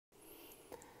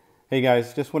Hey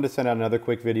guys, just wanted to send out another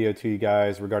quick video to you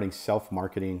guys regarding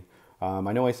self-marketing.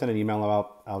 I know I sent an email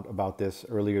out about this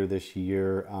earlier this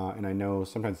year, and I know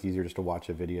sometimes it's easier just to watch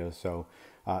a video. So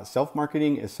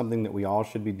self-marketing is something that we all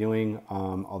should be doing,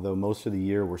 although most of the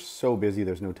year we're so busy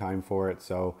there's no time for it.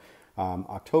 So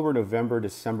October, November,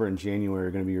 December, and January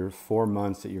are going to be your 4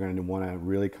 months that you're going to want to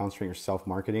really concentrate your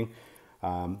self-marketing.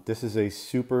 This is a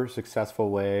super successful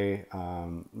way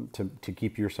to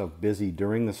keep yourself busy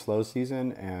during the slow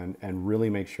season and really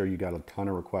make sure you got a ton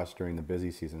of requests during the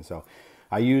busy season. So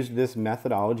I used this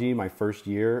methodology my first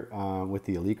year with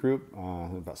the Elite Group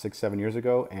about 6-7 years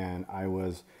ago, and I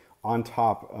was on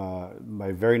top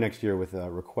my very next year with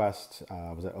requests.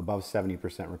 Was above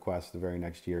 70% requests the very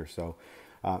next year. So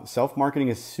self-marketing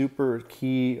is super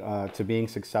key to being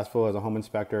successful as a home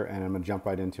inspector, and I'm gonna jump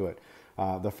right into it.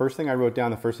 The first thing I wrote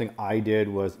down, the first thing I did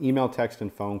was email, text,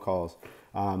 and phone calls.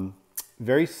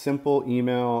 Very simple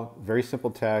email, very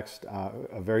simple text,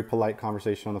 a very polite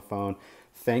conversation on the phone,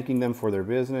 thanking them for their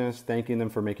business, thanking them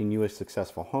for making you a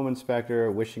successful home inspector,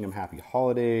 wishing them happy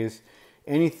holidays,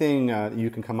 anything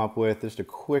you can come up with. Just a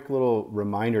quick little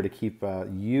reminder to keep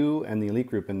you and the Elite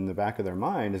Group in the back of their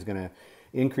mind is going to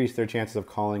increase their chances of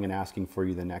calling and asking for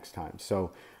you the next time.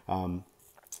 So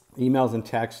emails and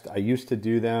text, I used to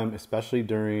do them, especially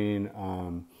during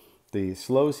the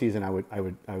slow season.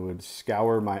 I would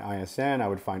scour my ISN. I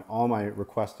would find all my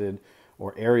requested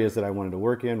or areas that I wanted to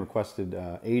work in, requested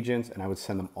agents, and I would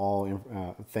send them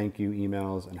all thank you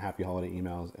emails and happy holiday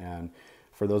emails. And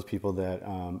for those people that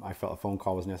I felt a phone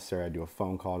call was necessary, I'd do a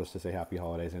phone call just to say happy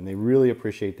holidays, and they really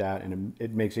appreciate that, and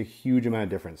it makes a huge amount of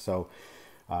difference. So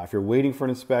if you're waiting for an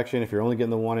inspection, if you're only getting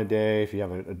the one a day, if you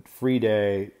have a free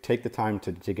day, take the time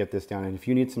to get this down. And if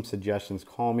you need some suggestions,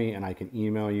 call me and I can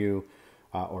email you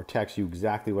or text you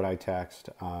exactly what I text.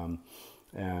 Hopefully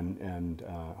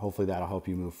that'll help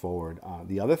you move forward.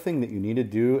 The other thing that you need to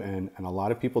do, and a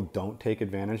lot of people don't take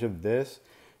advantage of this,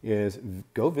 is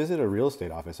go visit a real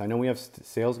estate office. I know we have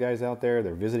sales guys out there.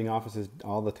 They're visiting offices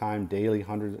all the time, daily,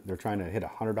 hundreds. They're trying to hit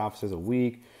 100 offices a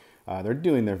week. They're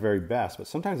doing their very best, but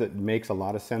sometimes it makes a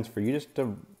lot of sense for you just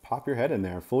to pop your head in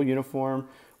there, full uniform,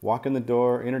 walk in the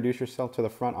door, introduce yourself to the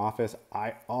front office.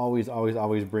 I always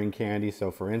bring candy.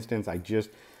 So for instance,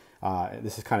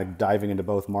 this is kind of diving into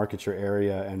both market your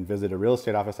area and visit a real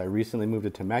estate office. I recently moved to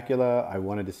Temecula. I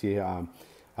wanted to see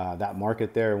that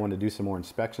market there. I wanted to do some more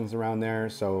inspections around there.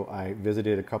 So I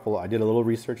visited I did a little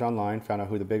research online, found out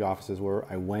who the big offices were.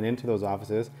 I went into those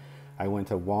offices. I went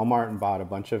to Walmart and bought a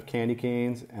bunch of candy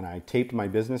canes, and I taped my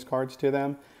business cards to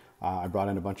them. I brought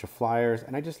in a bunch of flyers,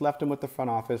 and I just left them with the front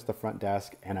office, the front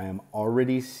desk, and I am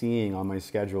already seeing on my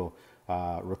schedule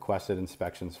requested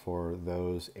inspections for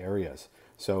those areas.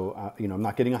 So, I'm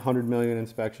not getting 100 million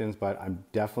inspections, but I'm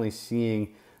definitely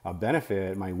seeing a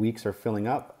benefit. My weeks are filling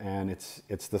up, and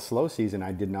it's the slow season.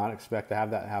 I did not expect to have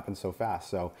that happen so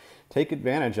fast. So take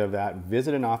advantage of that.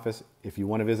 Visit an office. If you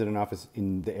want to visit an office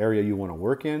in the area you want to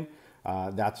work in,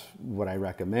 that's what I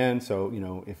recommend. So,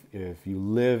 if you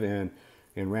live in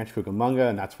Rancho Cucamonga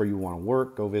and that's where you want to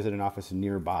work, go visit an office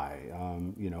nearby.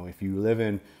 If you live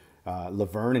in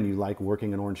Laverne and you like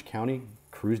working in Orange County,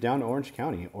 cruise down to Orange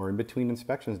County, or in between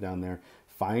inspections down there,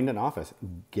 find an office,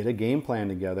 get a game plan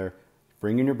together,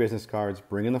 bring in your business cards,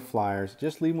 bring in the flyers,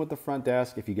 just leave them with the front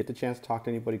desk. If you get the chance to talk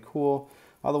to anybody, cool.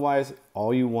 Otherwise,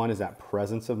 all you want is that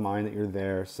presence of mind that you're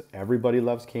there. So everybody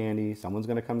loves candy. Someone's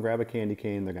going to come grab a candy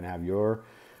cane. They're going to have your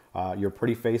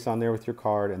pretty face on there with your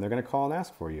card, and they're going to call and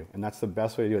ask for you. And that's the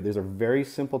best way to do it. These are very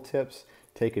simple tips.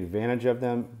 Take advantage of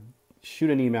them. Shoot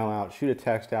an email out, shoot a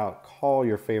text out, call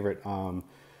your favorite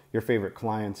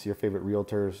clients, your favorite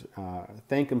realtors,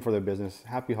 thank them for their business,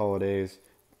 happy holidays,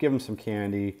 give them some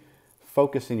candy,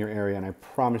 focus in your area, and I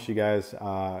promise you guys,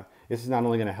 this is not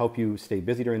only going to help you stay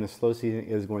busy during the slow season, it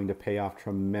is going to pay off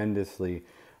tremendously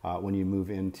when you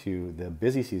move into the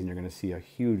busy season. You're going to see a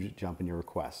huge jump in your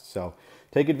requests. So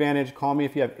take advantage. Call me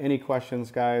if you have any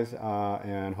questions, guys,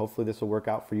 and hopefully this will work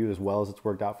out for you as well as it's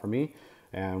worked out for me,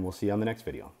 and we'll see you on the next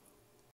video.